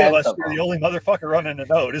the three of us, you're the only motherfucker running a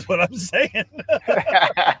node, is what I'm saying.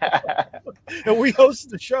 And we host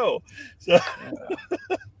the show. So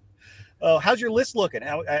how's your list looking?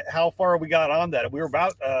 How far we got on that? We're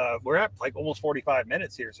at like almost 45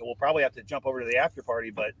 minutes here, so we'll probably have to jump over to the after party,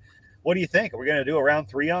 but what do you think? Are we going to do a round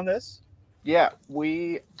 3 on this? Yeah,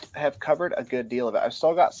 we have covered a good deal of it. I've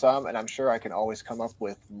still got some, and I'm sure I can always come up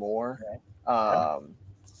with more. Okay.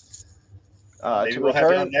 Maybe we'll have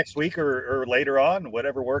you on next week or later on,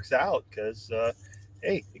 whatever works out, because,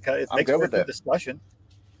 hey, it makes for a good discussion.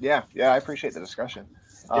 Yeah, I appreciate the discussion.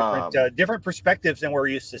 Different perspectives than we're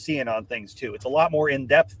used to seeing on things, too. It's a lot more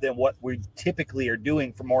in-depth than what we typically are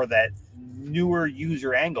doing for more of that newer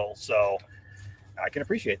user angle, so I can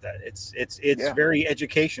appreciate that. It's very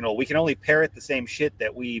educational. We can only parrot the same shit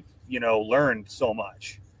that we've learned so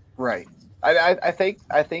much. Right. I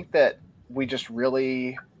think that we just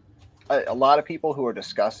really a lot of people who are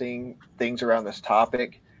discussing things around this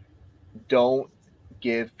topic don't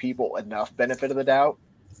give people enough benefit of the doubt.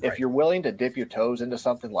 Right. If you're willing to dip your toes into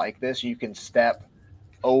something like this, you can step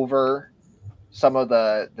over some of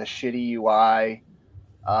the shitty UI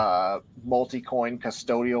multi-coin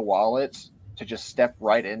custodial wallets to just step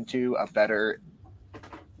right into a better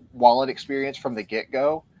wallet experience from the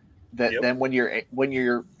get-go. that then when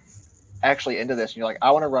you're actually into this and you're like,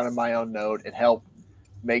 I want to run in my own node and help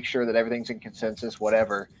make sure that everything's in consensus,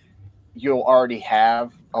 whatever, you'll already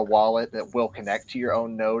have a wallet that will connect to your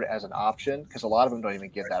own node as an option, because a lot of them don't even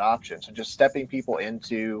give that option. So just stepping people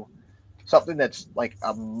into something that's like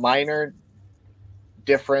a minor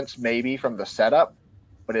difference maybe from the setup,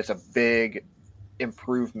 but it's a big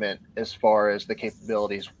improvement as far as the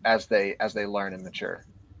capabilities as they learn and mature.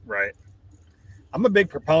 Right. I'm a big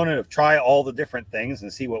proponent of try all the different things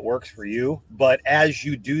and see what works for you. But as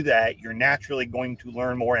you do that, you're naturally going to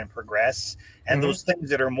learn more and progress. And those things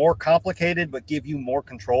that are more complicated but give you more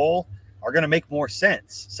control are going to make more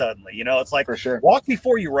sense suddenly. You know, it's like, for sure, walk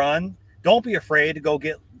before you run. Don't be afraid to go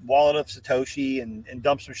get Wallet of Satoshi and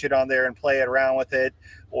dump some shit on there and play it around with it,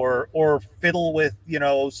 or fiddle with, you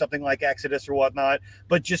know, something like Exodus or whatnot.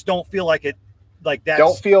 But just don't feel like it. Like that's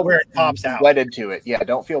don't feel where it pops out. Wedded to it. Yeah,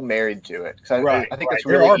 don't feel married to it. Because I think it's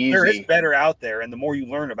really easy. There is better out there, and the more you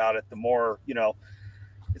learn about it, the more, you know.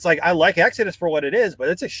 It's like, I like Exodus for what it is, but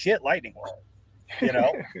it's a shit Lightning wallet. You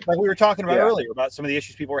know, like we were talking about earlier about some of the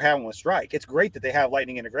issues people were having with Strike. It's great that they have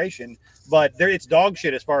Lightning integration, but it's dog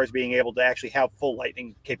shit as far as being able to actually have full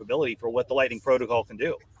Lightning capability for what the Lightning protocol can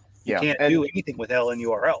do. You can't do anything with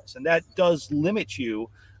LNURLs, and that does limit you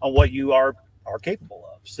on what you are capable of.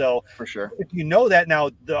 So for sure, if you know that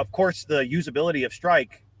now, of course, the usability of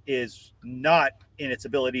Strike is not in its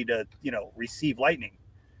ability to, you know, receive Lightning.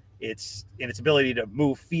 It's in its ability to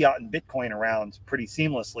move fiat and Bitcoin around pretty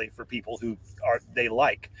seamlessly for people who they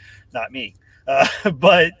like, not me.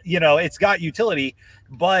 But, you know, it's got utility,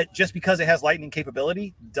 but just because it has Lightning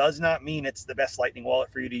capability does not mean it's the best Lightning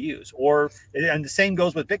wallet for you to use. And the same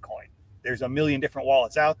goes with Bitcoin. There's a million different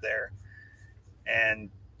wallets out there,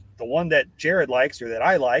 and the one that Jared likes, or that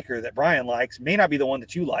I like, or that Brian likes may not be the one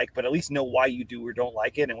that you like, but at least know why you do or don't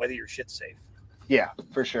like it and whether your shit's safe. Yeah,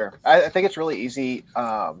 for sure. I think it's really easy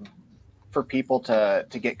for people to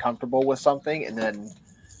get comfortable with something, and then,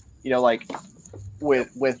 you know, like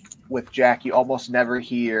with Jack, you almost never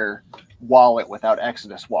hear wallet without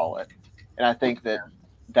Exodus wallet, and I think that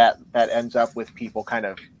ends up with people kind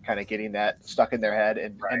of getting that stuck in their head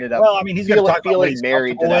and ended up. Well, I mean, he's feeling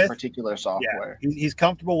married to that particular software. Yeah, he's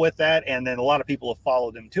comfortable with that, and then a lot of people have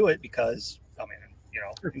followed him to it because, I mean, you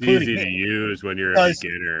know, it's easy to use when you're a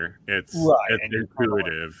beginner. It's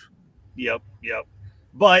intuitive. Yep.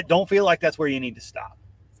 But don't feel like that's where you need to stop.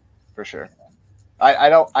 For sure.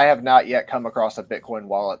 I have not yet come across a Bitcoin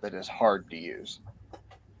wallet that is hard to use.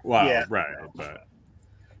 Wow. Yeah. Right. But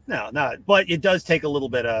no, not. But it does take a little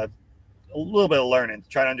bit of learning to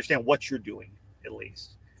try to understand what you're doing, at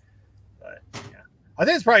least. But yeah, I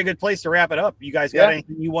think it's probably a good place to wrap it up. You guys got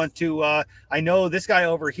anything you want to? I know this guy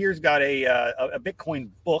over here's got a Bitcoin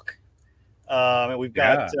book, and we've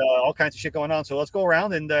got all kinds of shit going on. So let's go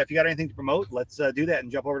around, and if you got anything to promote, let's do that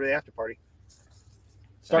and jump over to the after party.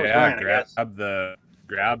 Start with Brian, grab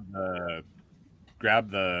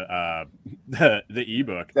the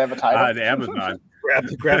ebook. They have a title? On Amazon. grab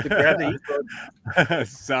the ebook.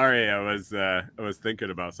 Sorry, I was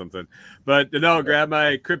thinking about something, but no, grab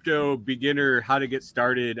my Crypto Beginner How to Get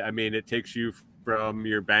Started. I mean, it takes you from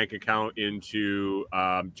your bank account into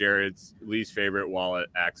Jared's least favorite wallet,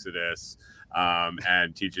 Exodus,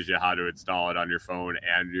 and teaches you how to install it on your phone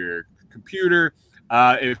and your computer.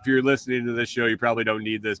 If you're listening to this show, you probably don't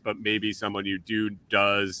need this, but maybe someone you do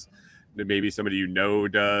does. Maybe somebody you know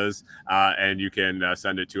does, and you can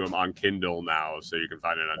send it to them on Kindle now, so you can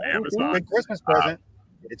find it on Amazon. Good Christmas present.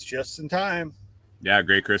 It's just in time. Yeah,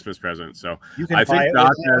 great Christmas present. So I think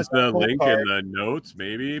Josh has the link in the notes,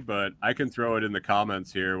 maybe, but I can throw it in the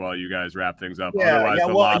comments here while you guys wrap things up. Otherwise,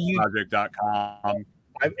 thelotproject.com.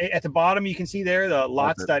 At the bottom, you can see there the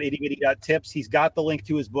lots.ittybitty.tips. He's got the link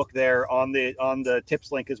to his book there on the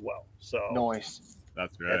tips link as well. So nice.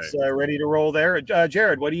 That's right. It's ready to roll there.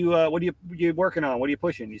 Jared, what are you working on? What are you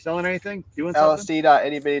pushing? You selling anything? Doing something?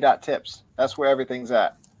 LSD.ittybitty.tips. That's where everything's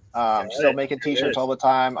at. Still making t-shirts all the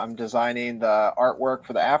time. I'm designing the artwork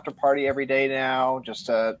for the after party every day now, just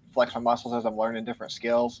to flex my muscles as I'm learning different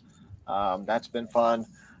skills. That's been fun.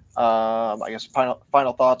 I guess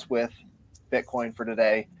final thoughts with Bitcoin for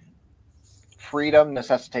today. Freedom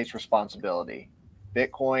necessitates responsibility.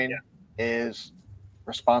 Bitcoin is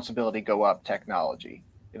responsibility go up technology.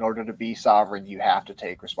 In order to be sovereign, you have to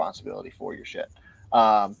take responsibility for your shit.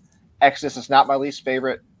 Exodus is not my least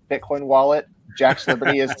favorite Bitcoin wallet. Jack's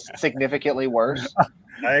Liberty is significantly worse.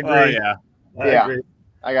 I agree. I agree.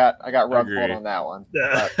 I got rug pulled on that one.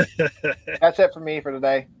 That's it for me for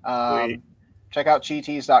today. Check out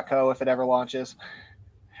cheatees.co if it ever launches.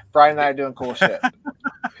 Brian and I are doing cool shit.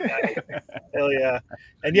 Hell yeah.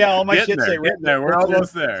 And all my shit's there. We're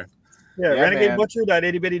almost there. Yeah,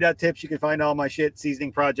 renegadebutcher.ittybitty.tips. You can find all my shit,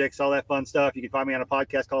 seasoning projects, all that fun stuff. You can find me on a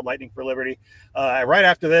podcast called Lightning for Liberty. Right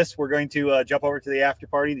after this, we're going to jump over to the after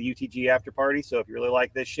party, the UTG after party. So if you really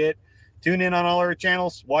like this shit, tune in on all our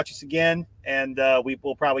channels, watch us again, and we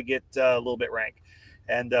will probably get a little bit ranked.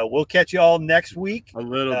 And we'll catch you all next week. A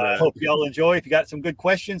little bit. Hope you all enjoy. If you got some good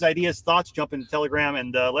questions, ideas, thoughts, jump into Telegram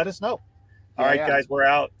and let us know. All right, guys, we're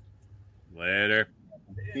out. Later.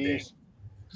 Peace.